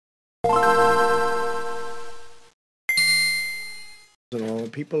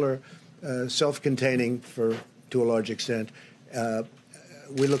People are self-containing to a large extent.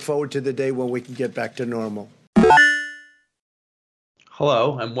 We look forward to the day when we can get back to normal.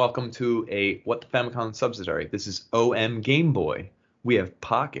 Hello, and welcome to a What the Famicom subsidiary. This is OM Game Boy. We have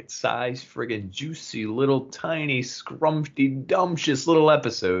pocket-sized, friggin' juicy, little tiny, scrumptious little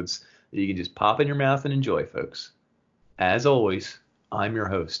episodes that you can just pop in your mouth and enjoy, folks. As always, I'm your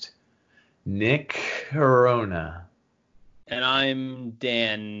host, Nick Corona. And I'm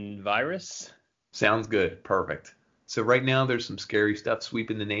Dan Virus. Sounds good. Perfect. So right now there's some scary stuff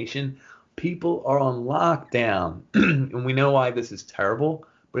sweeping the nation. People are on lockdown. And we know why this is terrible,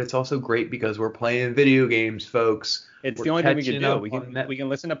 but it's also great because we're playing video games, folks. It's the only thing we can do. We can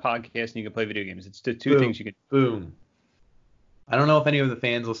listen to podcasts and you can play video games. It's the two things you can do. Boom. I don't know if any of the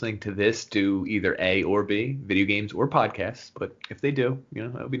fans listening to this do either A or B, video games or podcasts, but if they do,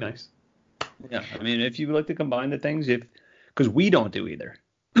 that would be nice. Yeah, I mean, if you would like to combine the things, because we don't do either.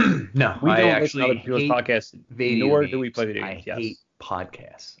 No, we don't actually listen to other people's podcasts, nor do we play video games. I hate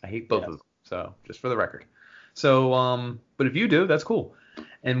podcasts. I hate both of them. So just for the record. So, but if you do, that's cool.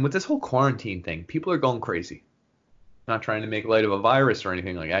 And with this whole quarantine thing, people are going crazy. Not trying to make light of a virus or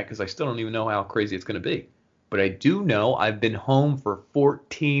anything like that, because I still don't even know how crazy it's going to be. But I do know I've been home for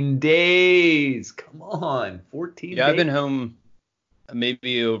 14 days. Come on, 14 days. Yeah, I've been home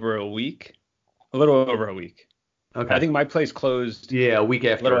maybe over a week. A little over a week. Okay. I think my place closed. Yeah, a week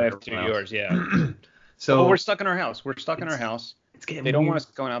after. A little after yours, yeah. So we're stuck in our house. They don't want us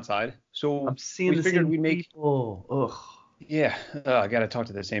going outside. So I'm seeing the same people. Ugh. Yeah, I got to talk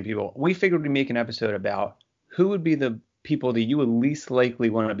to the same people. We figured we'd make an episode about who would be the people that you would least likely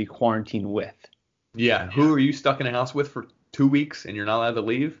want to be quarantined with. Yeah, who are you stuck in a house with for 2 weeks and you're not allowed to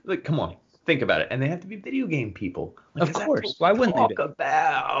leave? Like, come on, think about it. And they have to be video game people. Like, of course. Why wouldn't they be? Talk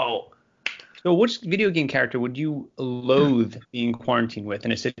about. So which video game character would you loathe being quarantined with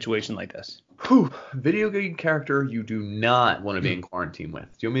in a situation like this? Video game character you do not want to be in quarantine with. Do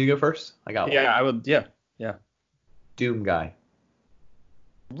you want me to go first? I got one. Yeah, I would. Yeah. Doom guy.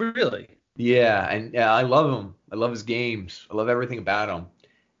 Really? Yeah, and I love him. I love his games. I love everything about him.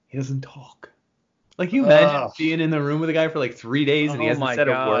 He doesn't talk. Like, you imagine being in the room with a guy for like 3 days and he hasn't said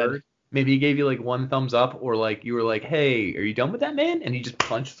a word. Maybe he gave you like one thumbs up, or like you were like, "Hey, are you done with that, man?" And he just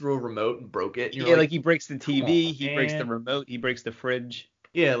punched through a remote and broke it. And you're like he breaks the TV, he breaks the remote, he breaks the fridge.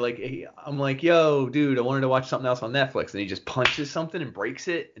 Yeah, like I'm like, "Yo, dude, I wanted to watch something else on Netflix," and he just punches something and breaks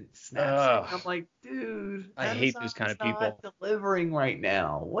it and snaps it. I'm like, dude, I hate those kind of people. Not delivering right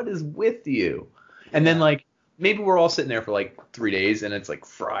now. What is with you? And then like maybe we're all sitting there for like 3 days, and it's like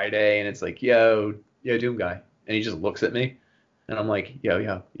Friday, and it's like, yo, Doom guy, and he just looks at me, and I'm like,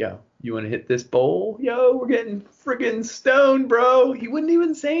 yo. You want to hit this bowl? Yo, we're getting friggin' stoned, bro. He wouldn't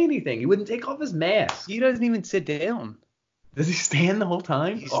even say anything. He wouldn't take off his mask. He doesn't even sit down. Does he stand the whole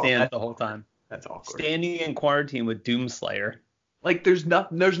time? He stands the whole time. That's awkward. Standing in quarantine with Doomslayer. Like there's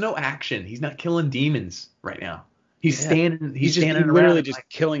no action. He's not killing demons right now. He's standing. He's literally just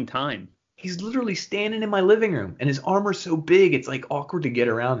killing time. He's literally standing in my living room, and his armor's so big, it's like awkward to get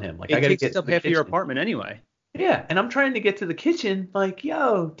around him. Like I gotta get up half of your apartment anyway. Yeah, and I'm trying to get to the kitchen, like,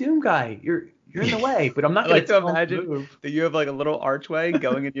 yo, Doom guy, you're in the way, but I'm not going to imagine that you have like a little archway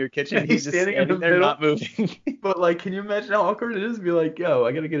going into your kitchen. He's just standing in the middle, not moving. But like, can you imagine how awkward it is to be like, yo,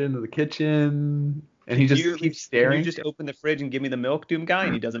 I got to get into the kitchen, and he just keeps staring. You just open the fridge and give me the milk, Doom guy,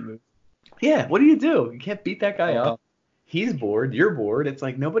 and he doesn't move. Yeah, what do? You can't beat that guy up. He's bored. You're bored. It's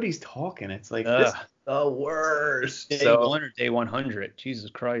like nobody's talking. It's like this is the worst. Day 1 or day 100. Jesus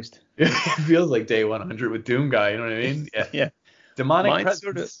Christ. It feels like day 100 with Doom guy. You know what I mean? Yeah. Demonic mine's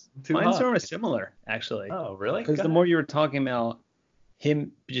sort of similar, actually. Oh, really? Because the more you were talking about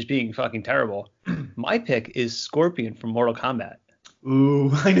him just being fucking terrible, my pick is Scorpion from Mortal Kombat.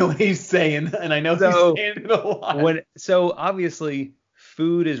 Ooh, I know what he's saying, and I know he's saying it a lot. So obviously,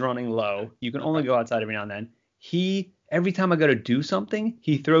 food is running low. You can only go outside every now and then. Every time I go to do something,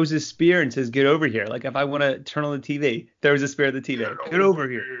 he throws his spear and says, "Get over here." Like if I want to turn on the TV, throws a spear at the TV. Get over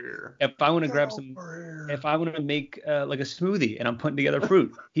here. If I want to if I want to make like a smoothie and I'm putting together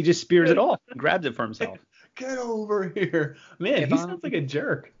fruit, he just spears it off and grabs it for himself. Get over here. Man, he sounds like a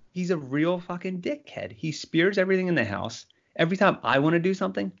jerk. He's a real fucking dickhead. He spears everything in the house. Every time I want to do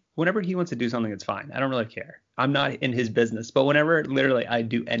something, whenever he wants to do something, it's fine. I don't really care. I'm not in his business. But whenever literally I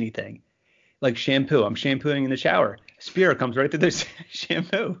do anything, like shampoo, I'm shampooing in the shower. Spear comes right through the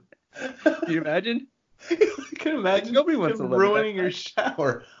shampoo. Can you imagine? I can imagine nobody wants to ruining your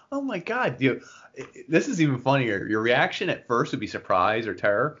shower. Oh my God, dude. This is even funnier. Your reaction at first would be surprise or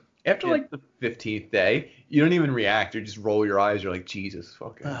terror. After Yeah. like the 15th day, you don't even react. You just roll your eyes. You're like, Jesus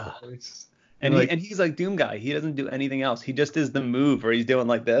fucking Ah. Christ. And You're like, he's like Doom Guy. He doesn't do anything else. He just does the move where he's doing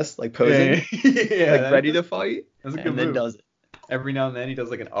like this, like yeah, posing, yeah, like ready to fight, that's a good and then move. does it. Every now and then he does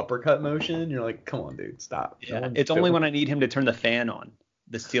like an uppercut motion. You're like, come on, dude, stop. No Yeah. one's It's only doing when it. I need him to turn the fan on,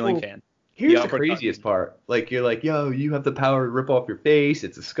 the ceiling Well, fan. Here's the uppercut. craziest part. Like, you're like, yo, you have the power to rip off your face.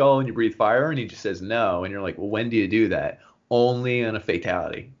 It's a skull and you breathe fire. And he just says no. And you're like, well, when do you do that? Only on a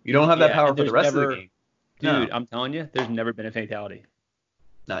fatality. You don't have that Yeah, power and for the there's rest of never, the game. dude, No, I'm telling you, there's never been a fatality.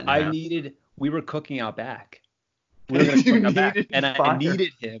 not now. We were cooking out back. We were gonna You cook out back, needed and I fire.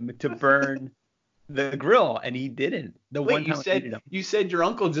 needed him to burn the grill, and he didn't. The one Wait, you time I needed said you said your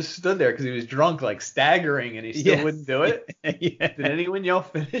uncle just stood there because he was drunk, like staggering, and he still Yeah. wouldn't do it. him. Yeah. Did anyone yell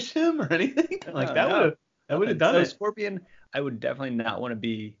finish him or anything? Like No, that no. would have done So it. Scorpion, I would definitely not want to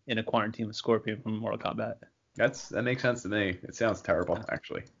be in a quarantine with Scorpion from Mortal Kombat. That makes sense to me. It sounds terrible,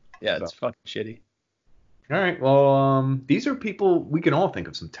 actually. Yeah, it's fucking shitty. All right. Well, these are people we can all think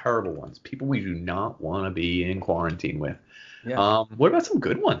of some terrible ones. People we do not want to be in quarantine with. Yeah. What about some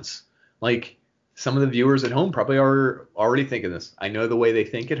good ones? Like some of the viewers at home probably are already thinking this. I know the way they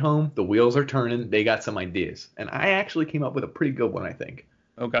think at home. The wheels are turning. They got some ideas, and I actually came up with a pretty good one. I think.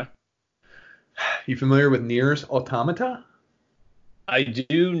 Okay. You familiar with Nier's Automata? I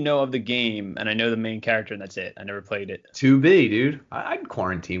do know of the game, and I know the main character, and that's it. I never played it. 2B, dude. I'd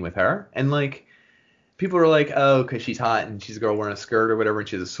quarantine with her, and like. People are like, oh, because she's hot and she's a girl wearing a skirt or whatever and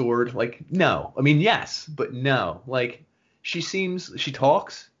she has a sword. Like, no. I mean, yes, but no. Like, she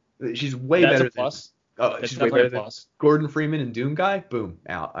talks. She's way That's better a plus. than. Oh, That's she's way definitely better a than plus. Gordon Freeman and Doom Guy. Boom,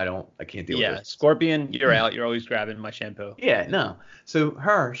 out. I can't deal with Yeah, this. Scorpion, you're out. You're always grabbing my shampoo. Yeah, no.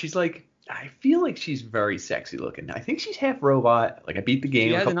 So she's like, I feel like she's very sexy looking. I think she's half robot. Like, I beat the game.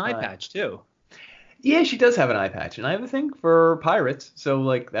 She a has an couple eye times. patch too. Yeah, she does have an eye patch, and I have a thing for pirates, so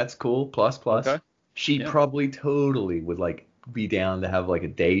like that's cool. Plus. Okay. She Yeah. probably totally would like be down to have like a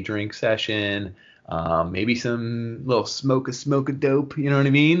day drink session, maybe some little smoke a dope. You know what I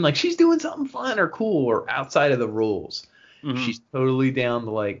mean? Like she's doing something fun or cool or outside of the rules. Mhm. She's totally down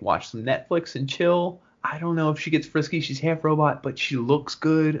to like watch some Netflix and chill. I don't know if she gets frisky. She's half robot, but she looks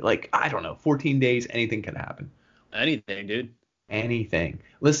good. Like I don't know. 14 days, anything can happen. Anything, dude. Anything.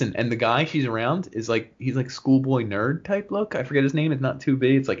 Listen, and the guy she's around is like he's like schoolboy nerd type look. I forget his name. It's not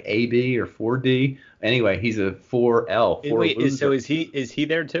 2B. It's like AB or 4D. Anyway, he's a 4L. Wait, Loser. is he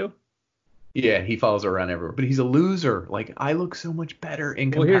there too? Yeah, he follows her around everywhere. But he's a loser. Like I look so much better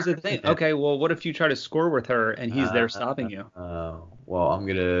in Well, comparison. here's the thing. Okay, well, what if you try to score with her and he's there stopping you? Oh, well, I'm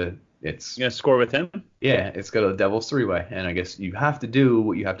gonna. It's You gonna score with him? yeah, it's got a devil's three-way, and I guess you have to do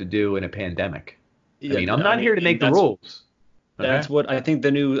what you have to do in a pandemic. I mean, I'm not here to make the rules. That's Okay? what I think the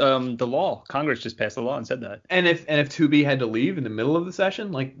new the law. Congress just passed a law and said that. And if 2B had to leave in the middle of the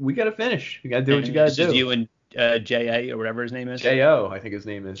session, like we gotta finish. You gotta do what you gotta It's just do. you and JA or whatever his name is. Jo, I think his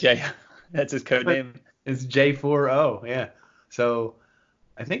name is. J. That's his code name. It's J4O. Yeah. So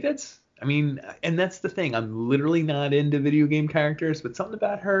I think that's. I mean, and that's the thing. I'm literally not into video game characters, but something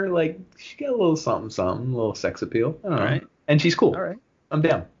about her, like she got a little something, a little sex appeal. I don't know. Right. And she's cool. All right. I'm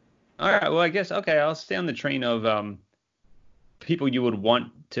down. All right. Well, I guess okay. I'll stay on the train of people you would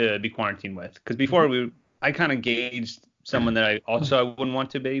want to be quarantined with, because before I kind of gauged someone that I wouldn't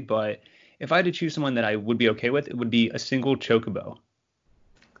want to be, but if I had to choose someone that I would be okay with, it would be a single chocobo.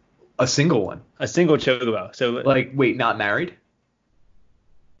 A single one. A single chocobo. So Like, wait, not married?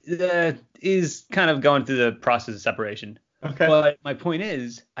 is kind of going through the process of separation. Okay. But my point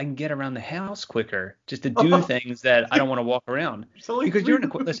is, I can get around the house quicker just to do things that I don't want to walk around. Because you're in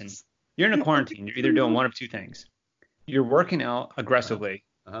a listen, you're in a quarantine. You're either doing one of two things. You're working out aggressively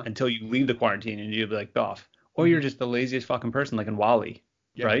until you leave the quarantine and you'll be like off, or you're just the laziest fucking person like in Wall-E,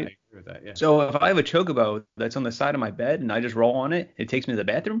 Yeah, right? I agree with that, yeah. So if I have a chocobo that's on the side of my bed and I just roll on it, it takes me to the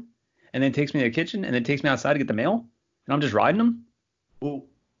bathroom, and then takes me to the kitchen, and then takes me outside to get the mail, and I'm just riding them. Well,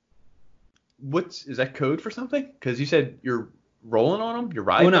 is that code for something? Because you said you're rolling on them, you're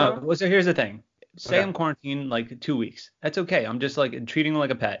riding Oh no. on them? Well, so here's the thing. Say Okay. I'm quarantined like 2 weeks. That's okay. I'm just like treating them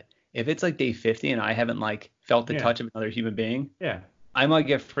like a pet. If it's like day 50 and I haven't like felt the touch of another human being, Yeah. I might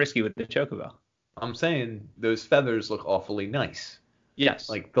get frisky with the chocobo. I'm saying those feathers look awfully nice. Yes.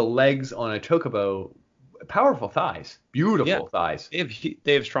 Like the legs on a chocobo, powerful thighs, beautiful thighs.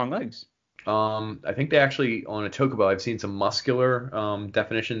 they have strong legs. I think they actually on a chocobo. I've seen some muscular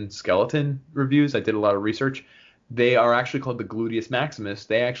definition skeleton reviews. I did a lot of research. They are actually called the gluteus maximus.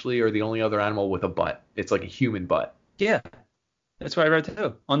 They actually are the only other animal with a butt. It's like a human butt. Yeah. That's what I read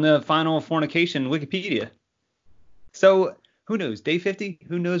too on the Final Fornication Wikipedia. So who knows? Day 50,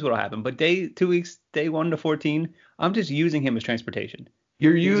 who knows what'll happen? But day 2 weeks, day 1 to 14, I'm just using him as transportation.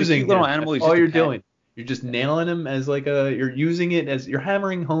 You're He's a using cute little him. animal. That's He's all just a you're pet. doing. You're just nailing him as like you're using it as you're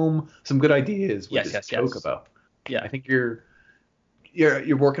hammering home some good ideas with Yes, this yes, yes. Chocobo. Yeah. I think you're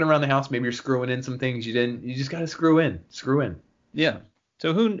working around the house. Maybe you're screwing in some things you didn't. You just got to screw in. Screw in. Yeah.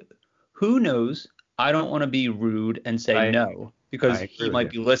 So who knows? I don't want to be rude and say no because I agree he with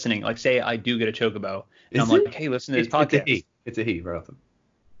might you. be listening. Like, say I do get a chocobo, and Is I'm it? like, hey, listen to this It's a podcast. he. It's a he, bro.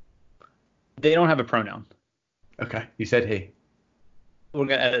 They don't have a pronoun. Okay. You said he. We're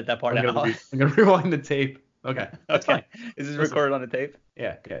gonna edit that part I'm out. gonna rewind the tape. Okay. That's Okay. fine. Is this Listen. recorded on the tape?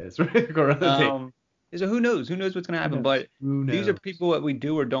 Yeah. It's recorded on the tape. So who knows? Who knows what's gonna happen? knows? But Who these are knows? people that we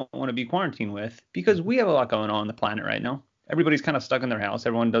do or don't want to be quarantined with because we have a lot going on the planet right now. Everybody's kind of stuck in their house.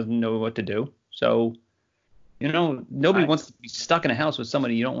 Everyone doesn't know what to do. So, nobody wants to be stuck in a house with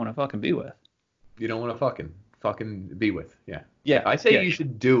somebody you don't want to fucking be with. You don't want to fucking be with. Yeah. Yeah. I say yeah, you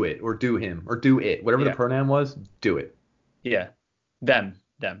should do it or do him or do it. Whatever the Yeah. pronoun was, do it. Yeah. Them.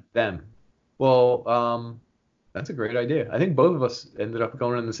 Them. Well, that's a great idea. I think both of us ended up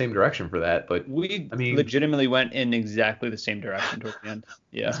going in the same direction for that, but We I mean, legitimately went in exactly the same direction toward the end.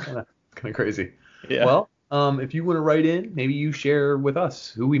 Yeah. it's kind of crazy. Yeah. Well, if you want to write in, maybe you share with us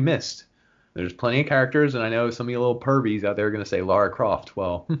who we missed. There's plenty of characters, and I know some of you little pervies out there are going to say Lara Croft.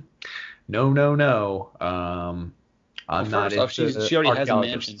 Well, no. I'm not first off, into she already has a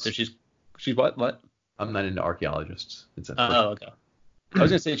mansion, archaeologists. so she's what? What? I'm not into archaeologists. It's a Oh, okay. I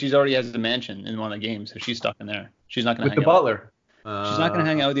was gonna say she's already has a mansion in one of the games, so she's stuck in there. She's not gonna with hang the out. butler. She's not gonna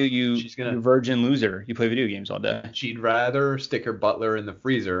hang out with you. she's gonna- You virgin loser. You play video games all day. She'd rather stick her butler in the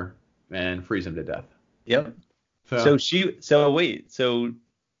freezer and freeze him to death. Yep. So wait. So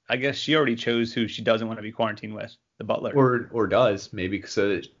I guess she already chose who she doesn't want to be quarantined with, the butler. or does maybe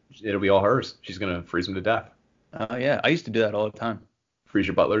so it'll be all hers. She's gonna freeze him to death. Oh yeah, I used to do that all the time. Freeze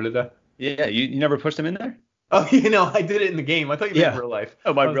your butler to death. Yeah, you never pushed him in there? Oh, I did it in the game. I thought you meant Yeah. in real life.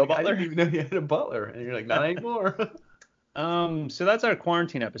 Oh, my I was real like, butler? I didn't even know you had a butler, and you're like, not anymore. So that's our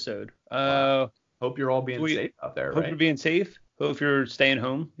quarantine episode. Hope you're all being safe out there, Hope right? you're being safe. Hope you're staying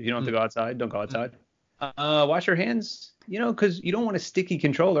home. If you don't have to go outside, don't go outside. Wash your hands, because you don't want a sticky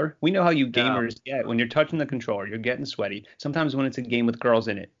controller. We know how you gamers get. When you're touching the controller, you're getting sweaty. Sometimes when it's a game with girls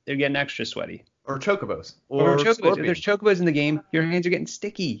in it, they're getting extra sweaty. Or chocobos. Or chocobos. If scorpions. there's chocobos in the game, your hands are getting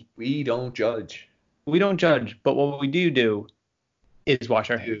sticky. We don't judge. We don't judge, but what we do is wash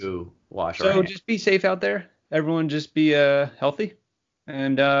our hands. To wash our So hands. just be safe out there. Everyone just be healthy.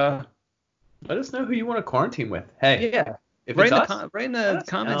 And Let us know who you want to quarantine with. Hey, yeah. if Write it's in us, the let us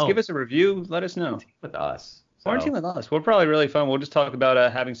comments. know. Give us a review. Let us know. with us. So, Quarantine with us. We're probably really fun. We'll just talk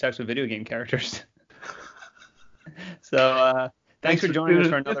about having sex with video game characters. So thanks for joining us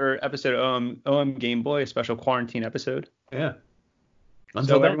for another episode of OM Game Boy, a special quarantine episode. Yeah. So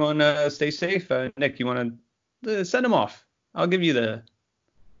Until then, everyone stay safe. Nick, you want to send them off? I'll give you the.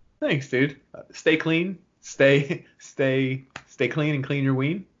 thanks, dude. Stay clean. Stay clean and clean your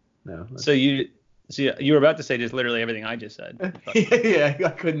ween. No. So you were about to say just literally everything I just said. yeah, I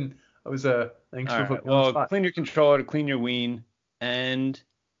couldn't. I was thanks All for right. putting me on the Well, spot. clean your controller, clean your ween, and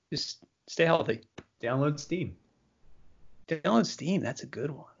just stay healthy. Download Steam. Download Steam. That's a good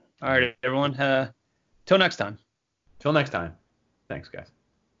one. All right, everyone. Till next time. Till next time. Thanks, guys.